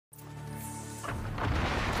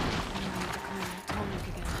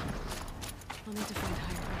I'll need to find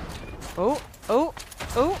higher ground. Oh, oh,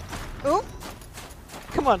 oh, oh.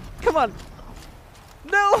 Come on, come on.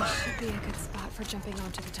 No! Should be a good spot for jumping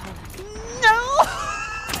onto the tunnel. No!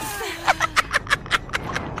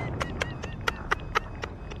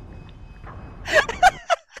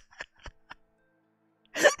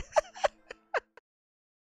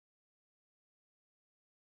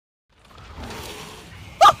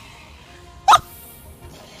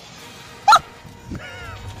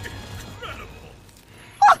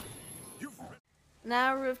 An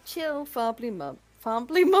hour of chill, Farbly mum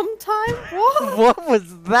time? What? What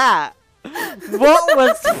was that? What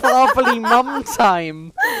was Farbly mum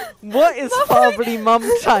time? What is Farbly mum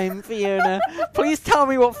time, Fiona? Please tell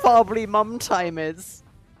me what Farbly mum time is.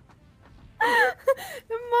 The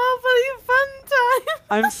Farbly fun time.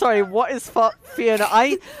 I'm sorry, what is Fiona?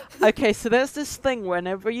 Okay, so there's this thing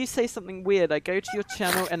whenever you say something weird, I go to your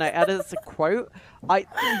channel and I add it as a quote. I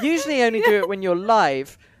usually only do it when you're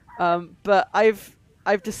live, but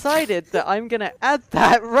I've decided that I'm gonna add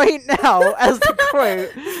that right now as the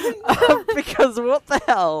quote because what the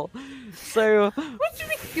hell? So, What do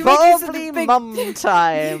you mean? Farbly mum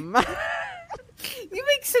time. You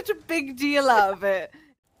make such a big deal out of it.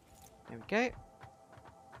 There we go.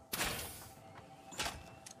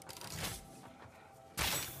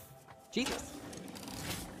 Jesus.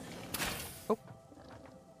 Oh.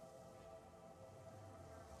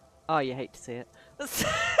 Oh, you hate to see it.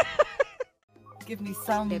 Give me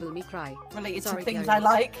some It'll me cry. related Sorry, to things Fiona. I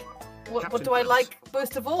like. What do I like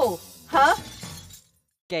most of all? Huh?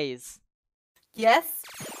 Gaze. Yes?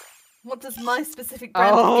 What does my specific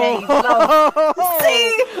brand of gaze love?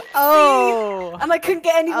 See? Oh! And I couldn't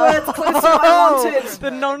get any words close to what I wanted.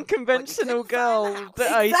 The non-conventional girl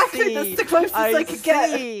that I Exactly, see. that's the closest I could get.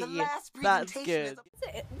 see. That's good.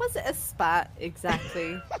 Was it a spat?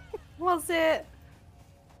 Exactly. Was it?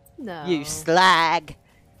 No. You slag.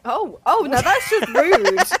 Oh, no, that's just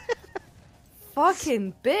rude.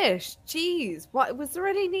 Fucking bish. Jeez. What was there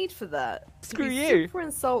any need for that? Screw To be you. Super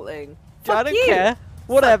insulting. I Fuck don't you. care. Suck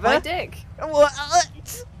Whatever. my dick. What?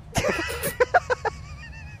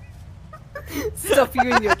 Stop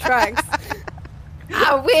you in your tracks.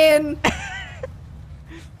 I win.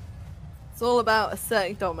 It's all about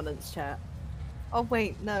asserting dominance, chat. Oh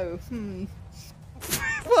wait, no.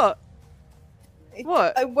 What?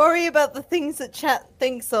 What? I worry about the things that chat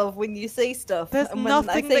thinks of when you say stuff. There's and when I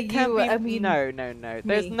nothing say that can you, be. I mean No.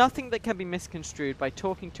 There's me. nothing that can be misconstrued by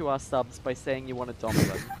talking to our subs by saying you want to dom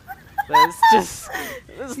them.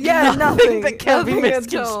 There's Yeah, nothing that can be nothing at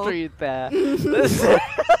misconstrued there.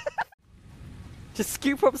 Just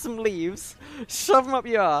scoop up some leaves, shove them up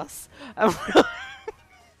your ass, and I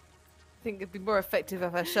think it'd be more effective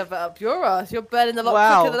if I shove it up your ass. You're burning a lot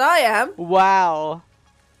Wow. quicker than I am. wow.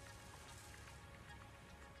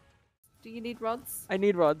 Do you need rods? I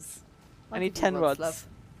need rods. I I'll need give you 10 rods. Love.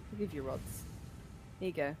 I'll give you rods. Here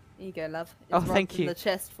you go. Here you go, love. Oh, It's thank rods in you. the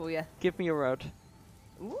chest for you. Give me a rod.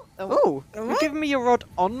 Ooh. Oh, you're giving me your rod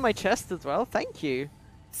on my chest as well. Thank you.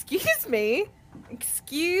 Excuse me.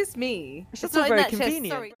 Excuse me. It's just not all in very that chest,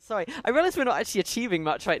 convenient. Sorry, I realise we're not actually achieving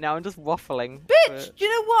much right now. I'm just waffling. Bitch, but- do you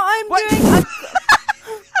know what I'm What? doing? I'm...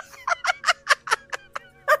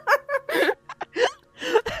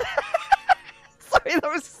 Sorry,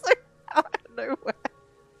 that was so out of nowhere.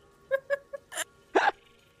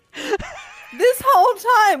 This whole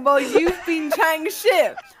time while you've been chatting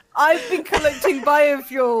shit, I've been collecting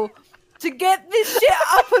biofuel to get this shit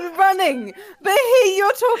up and running. But here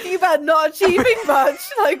you're talking about not achieving much.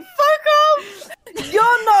 Like, fuck off!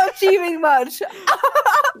 You're not achieving much.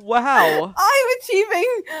 Wow. I'm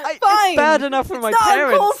achieving fine. It's bad enough when my It's not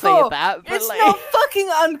parents uncalled say for. that, but It's like... not fucking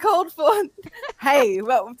uncalled for. Hey,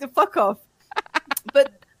 well, fuck off.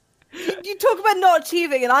 But you talk about not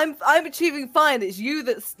achieving, and I'm achieving fine. It's you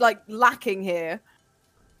that's like lacking here.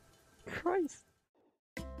 Christ.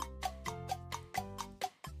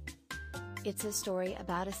 It's a story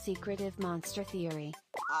about a secretive monster theory.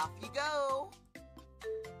 Off you go!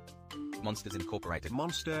 Monsters Incorporated.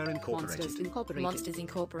 Monster Incorporated. Monsters Incorporated. Monsters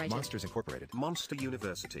Incorporated. Monsters Incorporated. Monster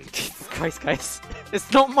University. Jesus Christ, guys.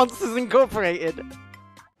 It's not Monsters Incorporated.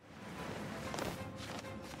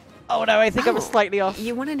 Oh no, I think I was slightly off.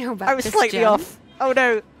 You want to know about I was this slightly gem? off. Oh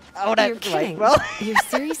no. Oh no. You're kidding. Right, well. You're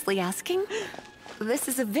seriously asking? This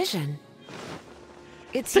is a vision.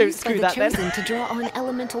 It's Don't used by screw the that then. chosen to draw on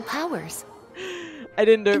elemental powers. I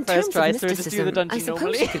didn't do In it first terms try, of so I just do the mysticism, dungeon I suppose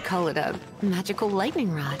normally. you could call it a magical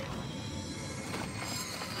lightning rod.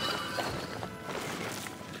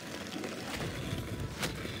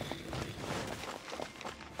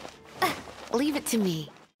 Leave it to me.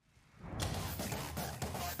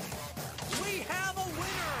 We have a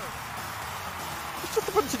winner! just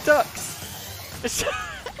a bunch of ducks.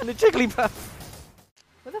 And a Jigglypuff.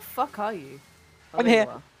 Where the fuck are you? Oh, I'm there here. you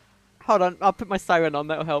are. Hold on, I'll put my siren on,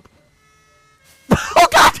 that'll help. Oh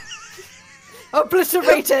god!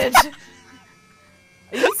 Obliterated!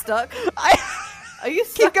 Are you stuck? Are you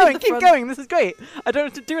stuck? Keep going, this is great. I don't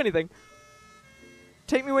have to do anything.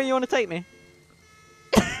 Take me where you want to take me.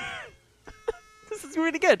 This is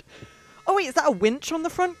really good. Oh wait, is that a winch on the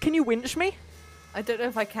front? Can you winch me? I don't know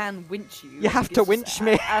if I can winch you. You have to winch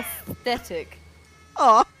me. Aesthetic.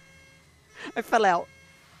 Aw. I fell out.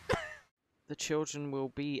 The children will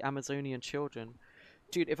be Amazonian children.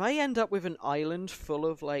 Dude, if I end up with an island full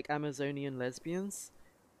of, like, Amazonian lesbians,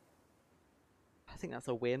 I think that's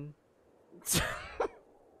a win. Say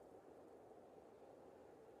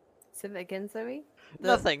that again, Zoe?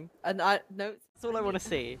 Nothing. No. That's all I want to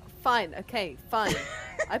see. Fine, okay, fine.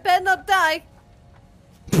 I better not die!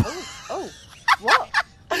 Oh, what?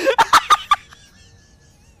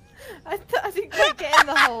 I didn't quite get in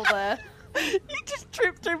the hole there. You just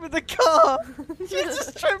tripped over the car! You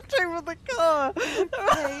just tripped over the car! Okay.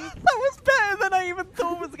 That was better than I even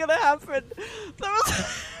thought was gonna happen! That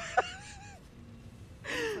was...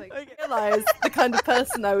 Like, Okay. realize the kind of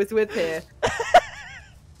person I was with here.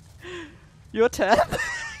 Your turn.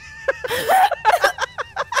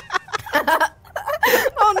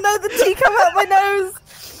 Oh no, the tea come out my nose!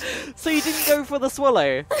 So you didn't go for the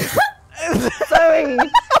swallow? Zoe!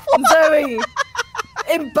 Zoe!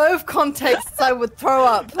 In both contexts, I would throw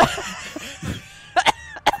up.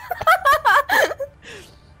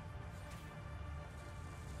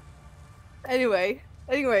 Anyway,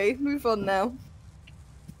 move on now.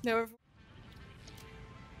 No.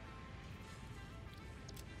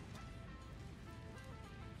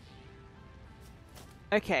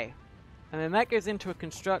 Okay. And then that goes into a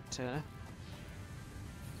constructor.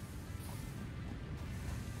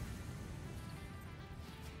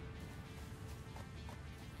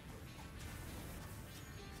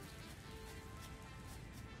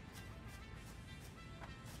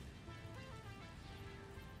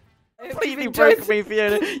 Completely broke me,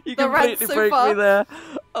 Fiona. You the rant completely so broke far. me there.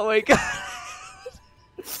 Oh my god.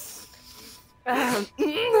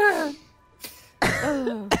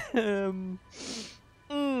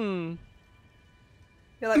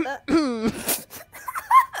 You like that?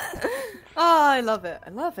 Oh, I love it. I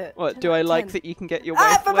love it. What, 10 do out I of like 10. that you can get your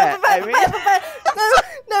wife wet? I mean...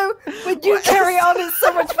 No, when you carry on, it's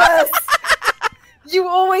so much worse. You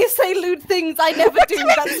always say lewd things. I never do.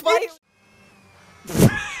 That's why.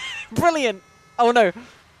 Brilliant! Oh no.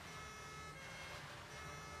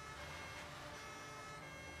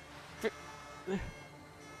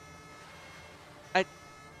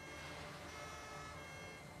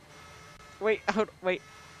 Wait, hold, wait.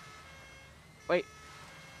 Wait.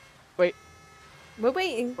 Wait. We're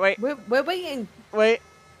waiting. Wait. We're waiting. Wait.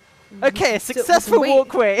 Okay, a successful wait.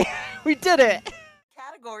 walkway. We did it.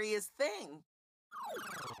 Category is thing.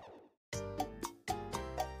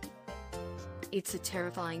 It's a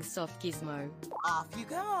terrifying soft gizmo. Off you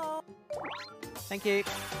go. Thank you.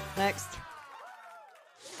 Next.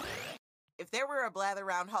 If there were a Blather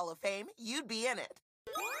Round Hall of Fame, you'd be in it.